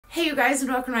Hey you guys, and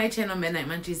welcome to my channel, Midnight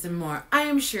Munchies and More. I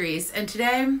am Charisse, and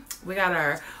today we got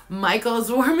our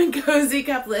Michael's Warm and Cozy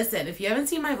cup. Listen, if you haven't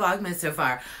seen my Vlogmas so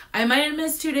far, I might have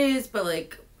missed 2 days, but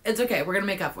like, it's okay. We're gonna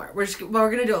make up for it. We're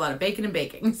gonna do a lot of baking and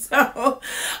baking. So,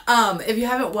 if you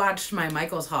haven't watched my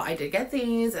Michael's haul, I did get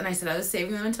these, and I said I was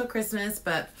saving them until Christmas,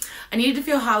 but I needed to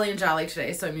feel holly and jolly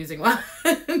today, so I'm using one.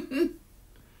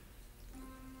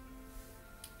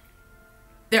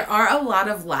 There are a lot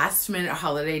of last minute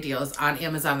holiday deals on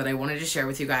Amazon that I wanted to share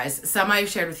with you guys. Some I've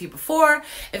shared with you before.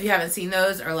 If you haven't seen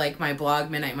those, or like my blog,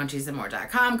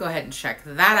 midnightmunchiesandmore.com, go ahead and check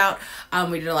that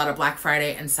out. We did a lot of Black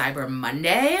Friday and Cyber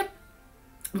Monday.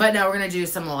 But now we're going to do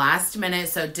some last minute.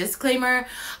 So disclaimer,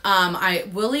 I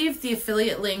will leave the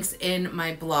affiliate links in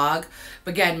my blog.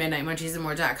 Again,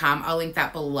 midnightmunchiesandmore.com. I'll link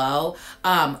that below.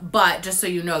 But just so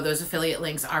you know, those affiliate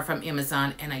links are from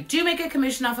Amazon. And I do make a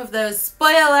commission off of those.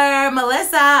 Spoiler,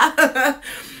 Melissa!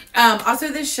 Also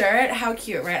this shirt, how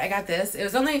cute, right? I got this. It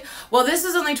was only, well, this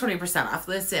is only 20% off.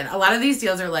 Listen, a lot of these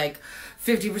deals are like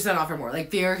 50% off or more.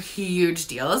 Like, they're huge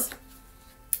deals.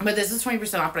 But this is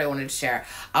 20% off, but I wanted to share.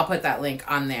 I'll put that link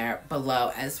on there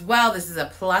below as well. This is a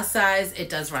plus size. It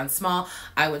does run small.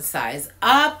 I would size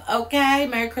up. Okay.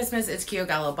 Merry Christmas. It's cute.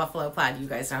 Got a little buffalo plaid. You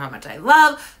guys know how much I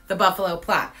love the buffalo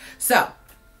plaid. So,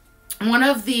 one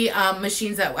of the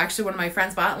machines that actually one of my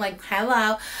friends bought, like,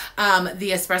 hello,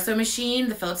 the espresso machine,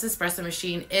 the Philips espresso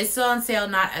machine is still on sale.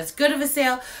 Not as good of a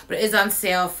sale, but it is on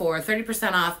sale for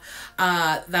 30% off.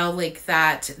 They'll link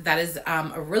that. That is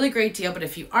a really great deal. But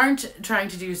if you aren't trying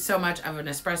to do so much of an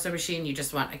espresso machine, you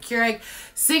just want a Keurig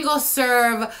single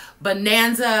serve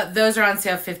Bonanza, those are on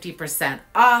sale 50%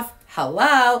 off.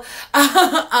 Hello.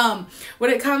 When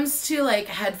it comes to like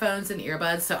headphones and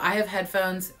earbuds, so I have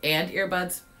headphones and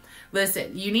earbuds.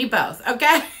 Listen, you need both,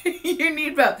 okay? You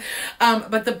need both.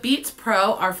 But the Beats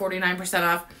Pro are 49%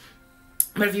 off.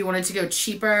 But if you wanted to go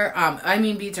cheaper, I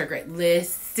mean, Beats are great.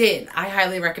 Listen, I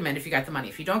highly recommend if you got the money.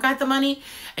 If you don't got the money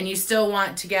and you still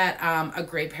want to get a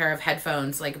great pair of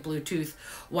headphones, like Bluetooth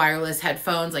wireless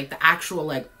headphones, like the actual,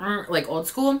 like old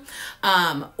school,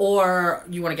 or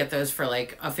you want to get those for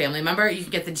like a family member, you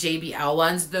can get the JBL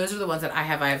ones. Those are the ones that I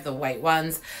have. I have the white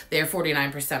ones. They're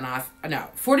 49% off. No,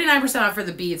 49% off for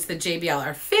the Beats. The JBL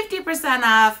are 50%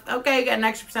 off. Okay, you get an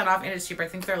extra percent off, and it's cheaper. I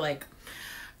think they're like,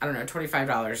 I don't know,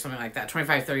 $25, something like that,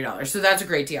 $25, $30. So that's a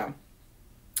great deal.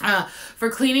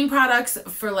 For cleaning products,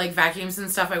 for like vacuums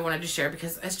and stuff, I wanted to share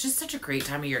because it's just such a great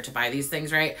time of year to buy these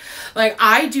things, right? Like,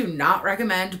 I do not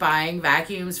recommend buying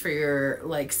vacuums for your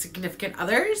like significant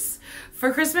others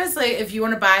for Christmas. Like, if you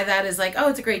want to buy that as like, oh,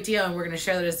 it's a great deal and we're going to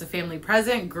share that as a family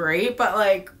present, great. But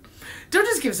like, don't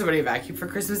just give somebody a vacuum for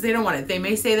Christmas. They don't want it. They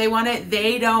may say they want it.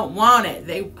 They don't want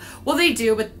it. Well, they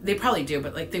do, but they probably do,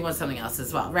 but like they want something else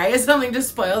as well, right? It's something to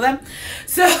spoil them.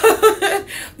 So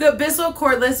the Bissell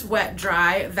cordless wet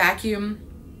dry vacuum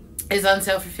is on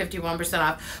sale for 51%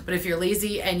 off. But if you're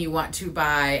lazy and you want to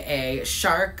buy a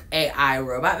Shark AI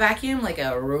robot vacuum, like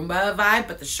a Roomba vibe,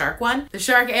 but the Shark one, the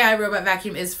Shark AI robot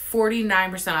vacuum is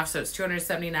 49% off, so it's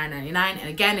 $279.99. And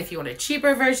again, if you want a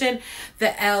cheaper version, the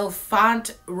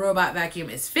Elefant robot vacuum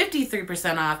is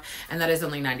 53% off, and that is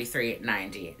only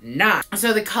 $93.99.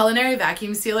 So the culinary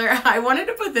vacuum sealer, I wanted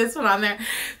to put this one on there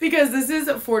because this is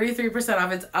 43%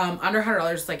 off. It's under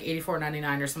 $100, it's like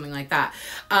 $84.99 or something like that.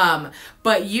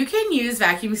 But you can use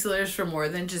vacuum sealers for more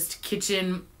than just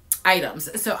kitchen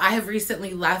items. So I have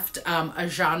recently left a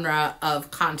genre of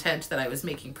content that I was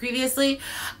making previously,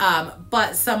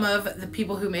 but some of the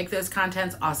people who make those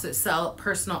contents also sell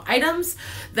personal items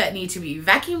that need to be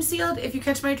vacuum sealed, if you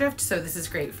catch my drift. So this is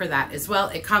great for that as well.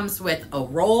 It comes with a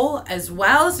roll as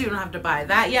well, so you don't have to buy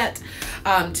that yet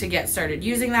to get started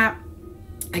using that.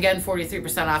 Again,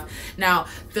 43% off. Now,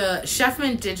 the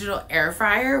Chefman digital air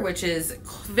fryer, which is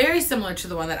very similar to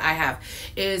the one that I have,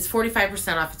 is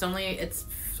 45% off. It's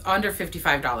under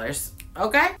 $55.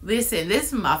 Okay? Listen,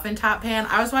 this muffin top pan,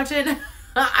 I was watching,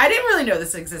 I didn't really know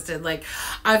this existed. Like,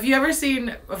 if you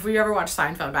ever watched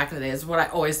Seinfeld back in the day, is what I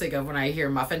always think of when I hear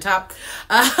muffin top.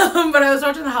 But I was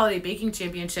watching the Holiday Baking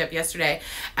Championship yesterday,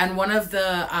 and one of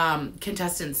the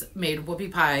contestants made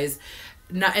whoopie pies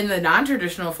in the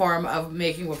non-traditional form of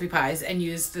making whoopie pies and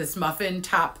used this muffin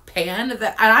top pan and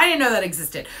I didn't know that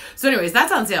existed. So anyways,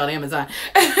 that's on sale on Amazon.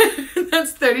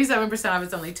 That's 37% off.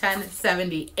 It's only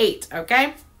 $10.78.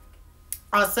 Okay.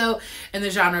 Also in the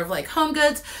genre of like home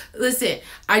goods. Listen,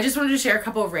 I just wanted to share a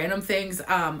couple of random things.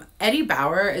 Eddie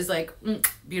Bauer is like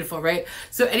beautiful, right?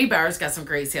 So Eddie Bauer's got some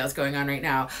great sales going on right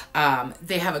now.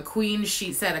 They have a queen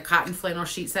sheet set, a cotton flannel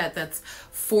sheet set that's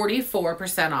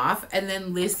 44% off. And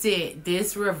then listen,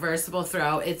 this reversible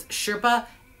throw, it's Sherpa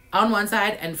on one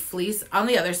side and fleece on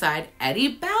the other side. Eddie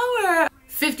Bauer,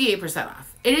 58%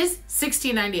 off. It is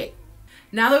 $16.98.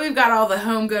 Now that we've got all the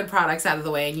home good products out of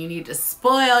the way and you need to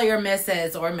spoil your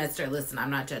Mrs. or Mr. Listen,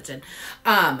 I'm not judging.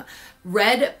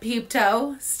 Red peep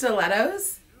toe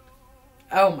stilettos.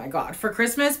 Oh my God. For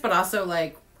Christmas, but also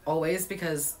like always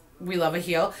because we love a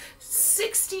heel.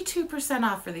 62%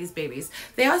 off for these babies.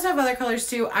 They also have other colors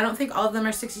too. I don't think all of them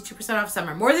are 62% off. Some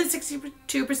are more than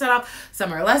 62% off.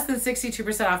 Some are less than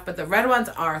 62% off. But the red ones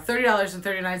are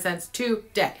 $30.39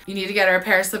 today. You need to get her a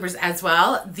pair of slippers as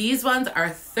well. These ones are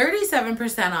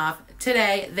 37% off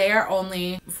today. They are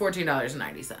only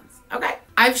 $14.90. Okay.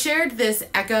 I've shared this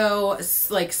Echo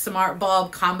like smart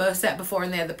bulb combo set before,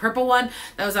 and they had the purple one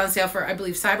that was on sale for, I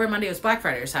believe, Cyber Monday. It was Black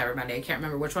Friday or Cyber Monday. I can't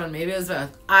remember which one. Maybe it was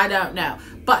both. I don't know.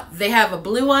 But they have a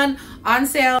blue one on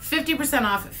sale, 50%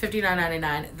 off,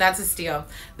 $59.99. That's a steal.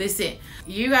 Listen,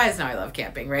 you guys know I love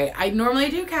camping, right? I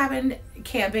normally do cabin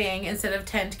camping instead of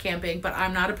tent camping, but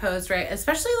I'm not opposed, right?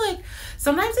 Especially like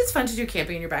sometimes it's fun to do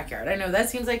camping in your backyard. I know that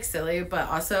seems like silly, but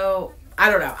also I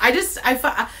don't know.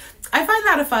 I find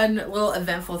that a fun little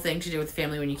eventful thing to do with the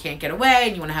family when you can't get away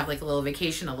and you want to have like a little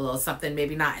vacation, a little something,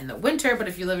 maybe not in the winter, but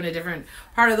if you live in a different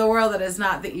part of the world that is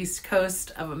not the East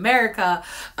Coast of America,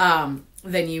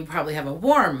 then you probably have a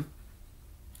warm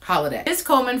holiday. This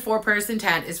Coleman 4-person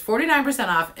tent is 49%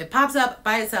 off. It pops up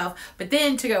by itself, but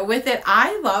then to go with it,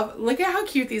 look at how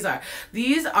cute these are.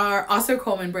 These are also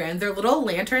Coleman brand. They're little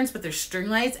lanterns, but they're string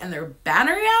lights and they're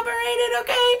battery operated,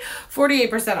 okay?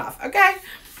 48% off, okay?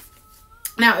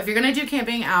 Now, if you're going to do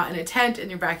camping out in a tent in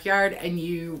your backyard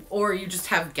or you just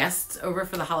have guests over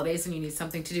for the holidays and you need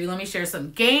something to do, let me share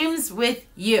some games with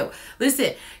you.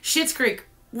 Listen, Schitt's Creek,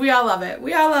 we all love it.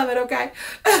 We all love it, okay?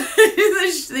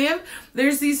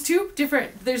 There's these two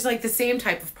different, there's like the same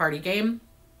type of party game.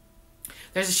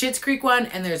 There's a Schitt's Creek one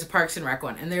and there's a Parks and Rec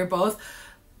one. And they're both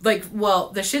like, well,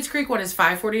 the Schitt's Creek one is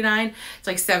 $5.49. It's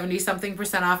like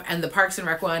 70-something% off. And the Parks and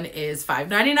Rec one is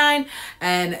 $5.99.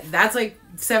 And that's like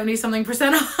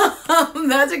 70-something% off.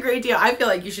 That's a great deal. I feel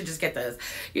like you should just get those.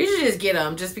 You should just get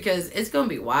them just because it's going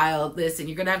to be wild. Listen,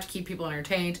 you're going to have to keep people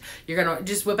entertained. You're going to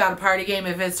just whip out a party game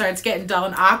if it starts getting dull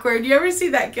and awkward. You ever see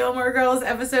that Gilmore Girls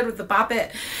episode with the Bop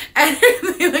It? And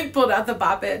they like pulled out the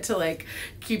Bop It to like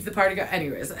keep the party going.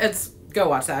 Anyways, go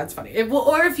watch that. It's funny.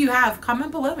 Or if you have,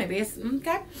 comment below. Maybe it's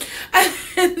okay.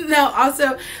 Now,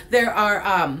 also, there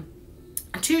are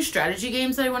two strategy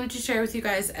games that I wanted to share with you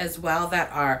guys as well that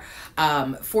are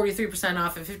 43%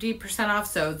 off and 50% off.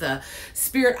 So the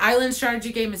Spirit Island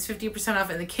strategy game is 50% off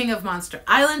and the King of Monster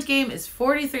Island game is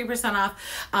 43% off.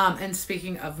 And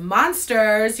speaking of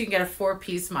monsters, you can get a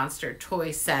 4-piece monster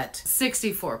toy set,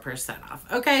 64% off.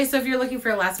 Okay, so if you're looking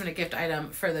for a last minute gift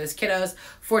item for those kiddos,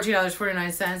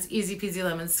 $14.49, easy peasy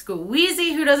lemon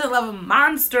squeezy. Who doesn't love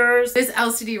monsters? This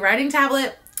LCD writing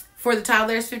tablet for the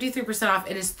toddlers, 53% off.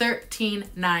 It is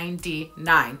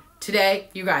 $13.99. Today,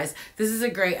 you guys, this is a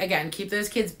great, again, keep those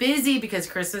kids busy because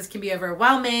Christmas can be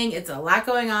overwhelming. It's a lot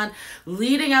going on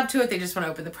leading up to it. They just want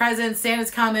to open the presents. Santa's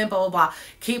coming, blah, blah, blah.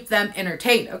 Keep them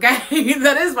entertained, okay?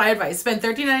 That is my advice. Spend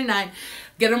 $13.99.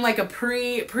 Get them like a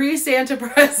pre-Santa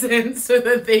present so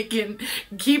that they can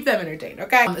keep them entertained,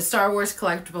 okay? The Star Wars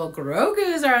collectible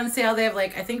Grogus are on sale. They have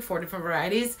like, I think 4 different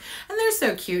varieties and they're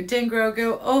so cute. Din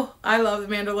Grogu. Oh, I love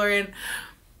the Mandalorian.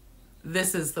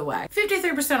 This is the way.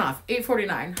 53% off,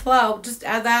 $8.49. Hello, just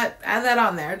add that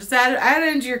on there. Just add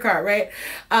it into your cart, right?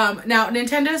 Now,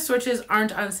 Nintendo Switches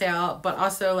aren't on sale, but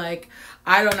also like,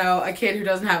 I don't know, a kid who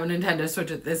doesn't have a Nintendo Switch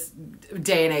at this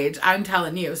day and age, I'm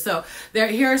telling you. So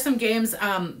here are some games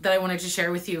that I wanted to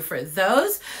share with you for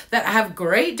those that have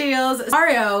great deals.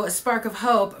 Mario Spark of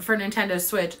Hope for Nintendo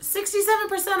Switch,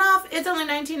 67% off. It's only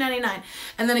 $19.99.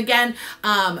 And then again,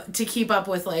 to keep up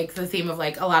with like the theme of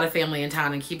like a lot of family in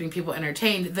town and keeping people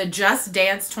entertained, the Just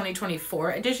Dance 2024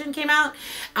 edition came out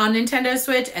on Nintendo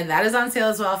Switch, and that is on sale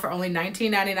as well for only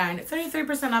 $19.99,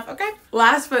 33% off. Okay.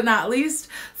 Last but not least,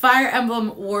 Fire Emblem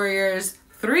Warriors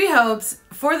 3 Hopes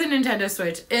for the Nintendo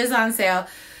Switch is on sale,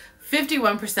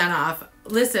 51% off.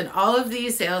 Listen, all of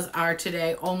these sales are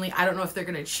today only. I don't know if they're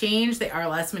going to change. They are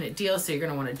last minute deals, so you're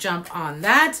going to want to jump on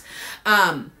that.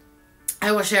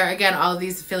 I will share again all of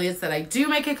these affiliates that I do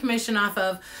make a commission off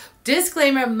of.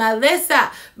 Disclaimer,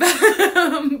 Melissa,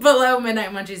 below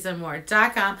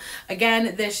MidnightMunchiesandMore.com.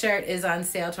 Again, this shirt is on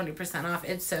sale, 20% off.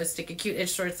 It's so sticky cute.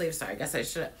 It's short sleeve. Sorry, I guess I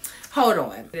should hold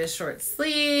on. It is short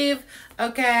sleeve,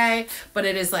 okay, but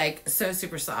it is like so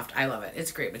super soft. I love it.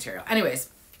 It's great material. Anyways,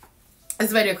 this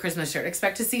is my new Christmas shirt.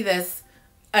 Expect to see this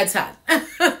a ton.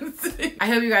 I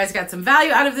hope you guys got some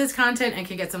value out of this content and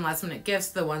can get some last minute gifts.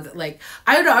 The ones that like,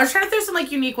 I don't know, I was trying to throw some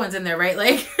like unique ones in there, right?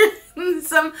 Like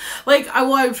some, like,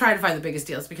 I'm trying to find the biggest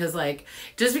deals, because like,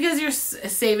 just because you're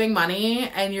saving money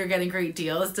and you're getting great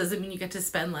deals doesn't mean you get to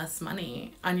spend less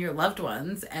money on your loved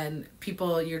ones and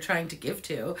people you're trying to give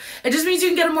to. It just means you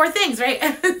can get them more things, right?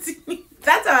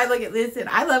 That's how I look at this. And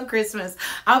I love Christmas.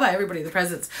 I'll buy everybody the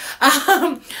presents.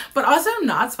 But also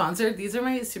not sponsored. These are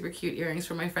my super cute earrings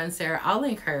from my friend Sarah. I'll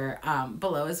link her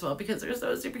below as well, because they're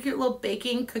so super cute. Little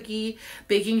baking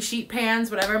sheet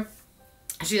pans, whatever.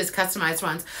 She has customized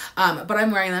ones. But I'm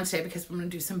wearing them today because I'm going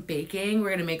to do some baking. We're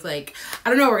going to make, like, I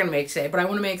don't know what we're going to make today, but I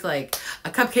want to make like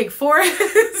a cupcake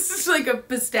forest, like a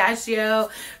pistachio,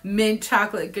 mint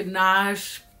chocolate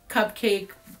ganache, cupcake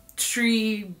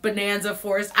tree bonanza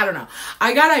forest. I don't know.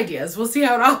 I got ideas. We'll see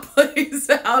how it all plays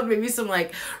out. Maybe some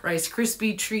like Rice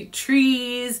Krispie treat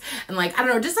trees and like, I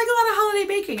don't know, just like a lot of holiday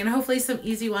baking, and hopefully some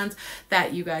easy ones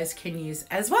that you guys can use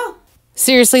as well.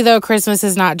 Seriously though, Christmas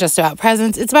is not just about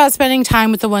presents. It's about spending time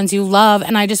with the ones you love.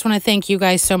 And I just want to thank you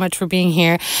guys so much for being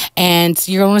here. And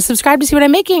you're going to subscribe to see what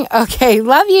I'm making. Okay.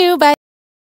 Love you. Bye.